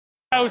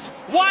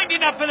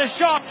Winding up for the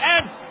shot,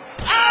 and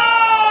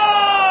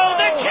oh!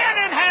 The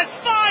cannon has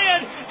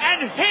fired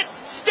and hit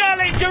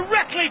Sterling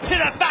directly to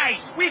the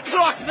face. We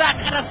clocked that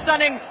at a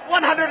stunning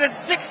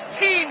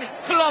 116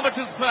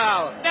 kilometers per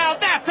hour. Now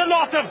that's a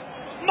lot of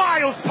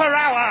miles per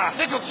hour.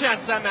 Little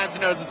chance that man's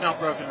nose is not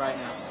broken right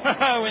now.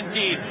 Oh,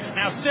 indeed.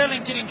 Now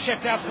Sterling getting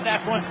checked out for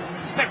that one.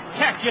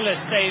 Spectacular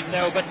save,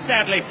 though, but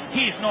sadly,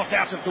 he's not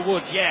out of the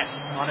woods yet.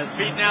 On his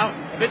feet now,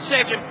 a bit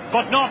shaken.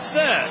 But not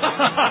stirred.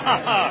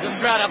 This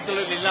crowd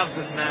absolutely loves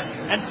this man.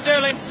 And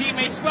Sterling's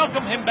teammates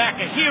welcome him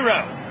back a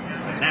hero.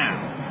 For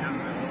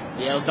now.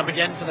 Yale's up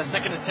again for the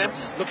second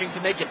attempt, looking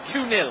to make it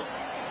 2-0.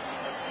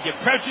 He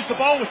approaches the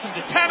ball with some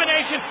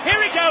determination.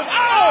 Here he goes.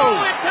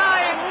 Oh, it's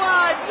high and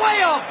wide,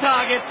 way off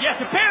target. Yes,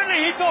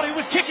 apparently he thought he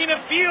was kicking a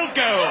field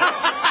goal.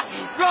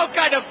 Wrong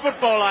kind of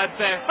football, I'd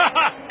say.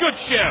 Good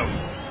show.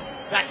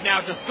 Back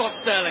now to Scott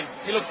Sterling.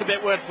 He looks a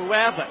bit worse for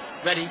wear, but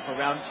ready for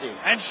round two.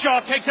 And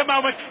Shaw takes a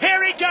moment.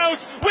 Here he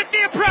goes with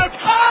the approach.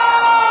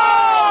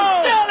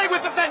 Oh! Sterling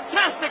with a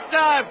fantastic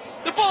dive.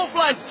 The ball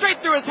flies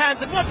straight through his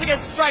hands and once again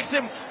strikes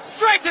him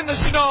straight in the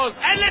schnoz.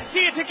 And let's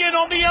see it again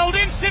on the old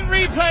instant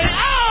replay.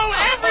 Oh,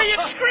 every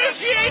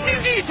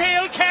excruciating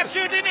detail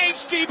captured in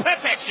HD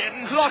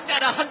perfection. Clocked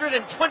at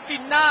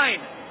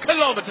 129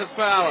 kilometers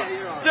per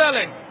hour.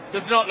 Sterling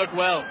does not look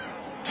well.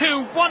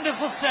 Two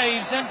wonderful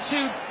saves and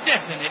two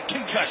definite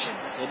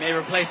concussions. They may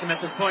replace him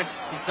at this point.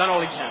 He's done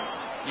all he can.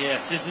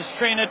 Yes, as his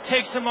trainer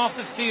takes him off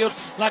the field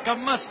like a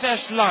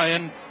mustached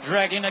lion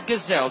dragging a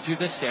gazelle through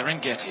the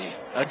Serengeti.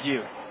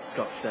 Adieu,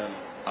 Scott Sterling.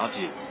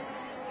 Adieu.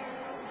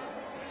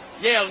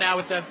 Yale now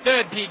with their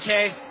third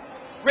PK.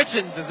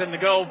 Richards is in the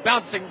goal,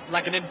 bouncing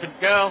like an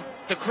infant girl.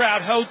 The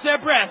crowd holds their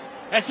breath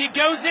as he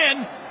goes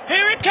in.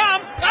 Here it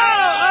comes!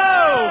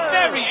 Oh!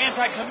 Very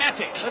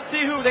anticlimactic. Let's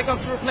see who they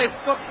got to replace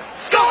Scott Sterling.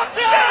 Scott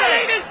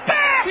Sterling is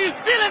back! He's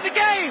still in the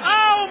game!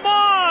 Oh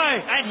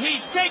my! And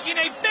he's taking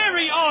a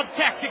very odd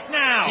tactic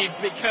now. Seems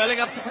to be curling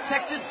up to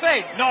protect his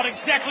face. Not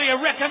exactly a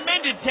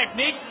recommended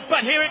technique,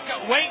 but here it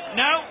goes. Wait,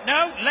 no,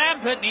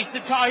 Lampert needs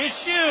to tie his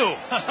shoe.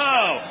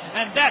 Oh,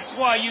 and that's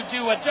why you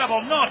do a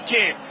double knot,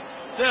 kids.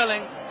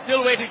 Sterling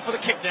still waiting for the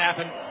kick to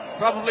happen. He's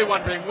probably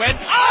wondering when.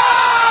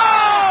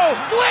 Oh!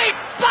 Sweet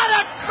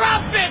butter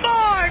crumpet!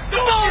 The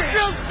ball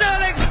drills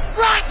Sterling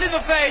right in the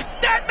face.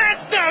 That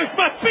man's nose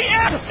must be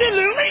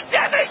absolutely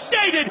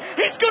devastated.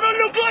 He's gonna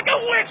look like a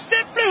witch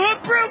that blew her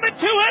broom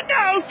into her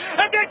nose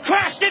and then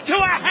crashed into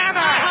a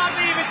hammer. I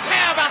hardly even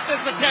care about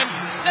this attempt.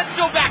 Let's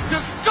go back to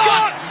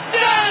Scott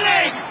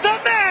Sterling, the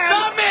man,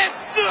 the myth,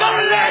 the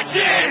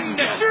legend.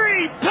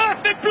 Three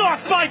perfect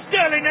blocks by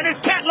Sterling and his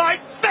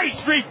cat-like face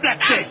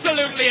reflexes.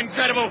 Absolutely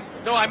incredible.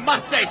 Though I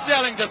must say,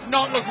 Sterling does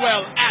not look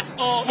well at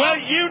all. Well,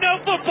 you know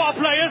football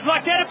players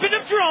like to add a bit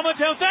of drama,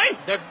 don't they?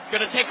 They're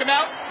gonna take him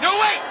out. No,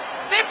 wait!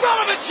 They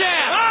brought him a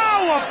chair!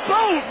 Oh, a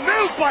bold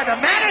move by the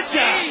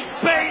manager!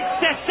 Bain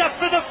sets up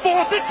for the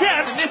fourth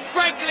attempt. And this,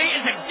 frankly,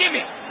 is a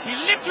gimmick. He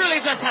literally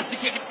just has to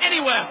kick it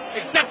anywhere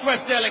except where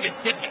Sterling is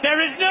sitting. There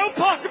is no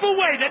possible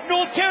way that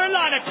North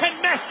Carolina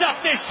can mess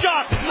up this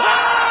shot.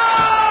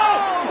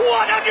 Oh!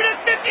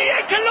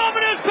 158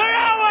 kilometers per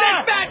hour!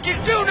 This man can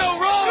do no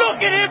wrong!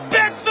 Look at him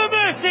beg for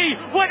mercy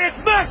when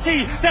it's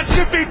mercy that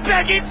should be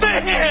begging for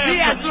him! He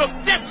has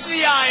looked death in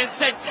the eye and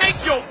said, take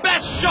your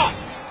best shot!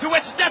 To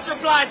which Death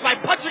replies by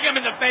punching him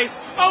in the face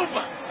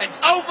over and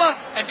over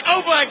and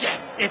over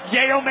again. If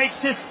Yale makes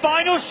this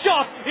final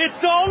shot,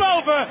 it's all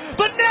over.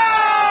 But no!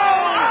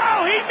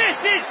 Oh, he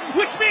misses,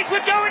 which means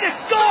we're going to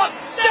Scott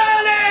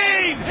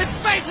Sterling! His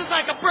face is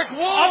like a brick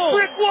wall.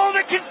 A brick wall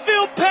that can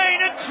feel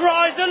pain and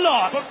cries a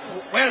lot. But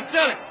where's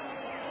Sterling?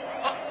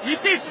 Oh, he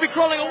seems to be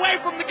crawling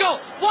away from the goal.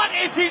 What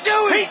is he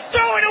doing? He's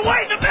throwing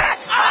away the bat.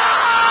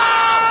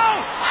 Oh!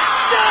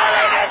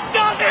 Sterling has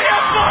done the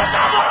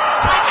impossible!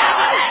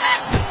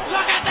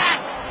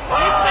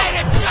 He made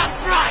it just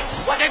right!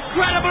 What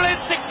incredible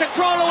instincts to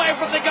crawl away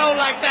from the goal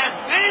like that!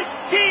 And his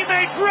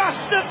teammates rush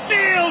the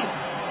field,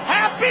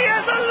 happy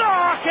as a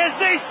lark as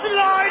they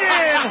slide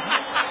in!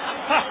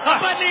 A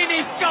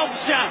Bernini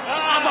sculpture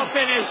of a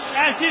finish!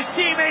 As his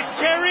teammates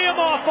carry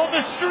him off on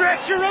the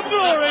stretcher of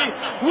glory,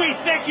 we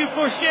thank you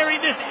for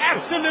sharing this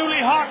absolutely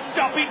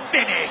heart-stopping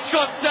finish.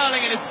 Scott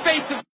Sterling in his face of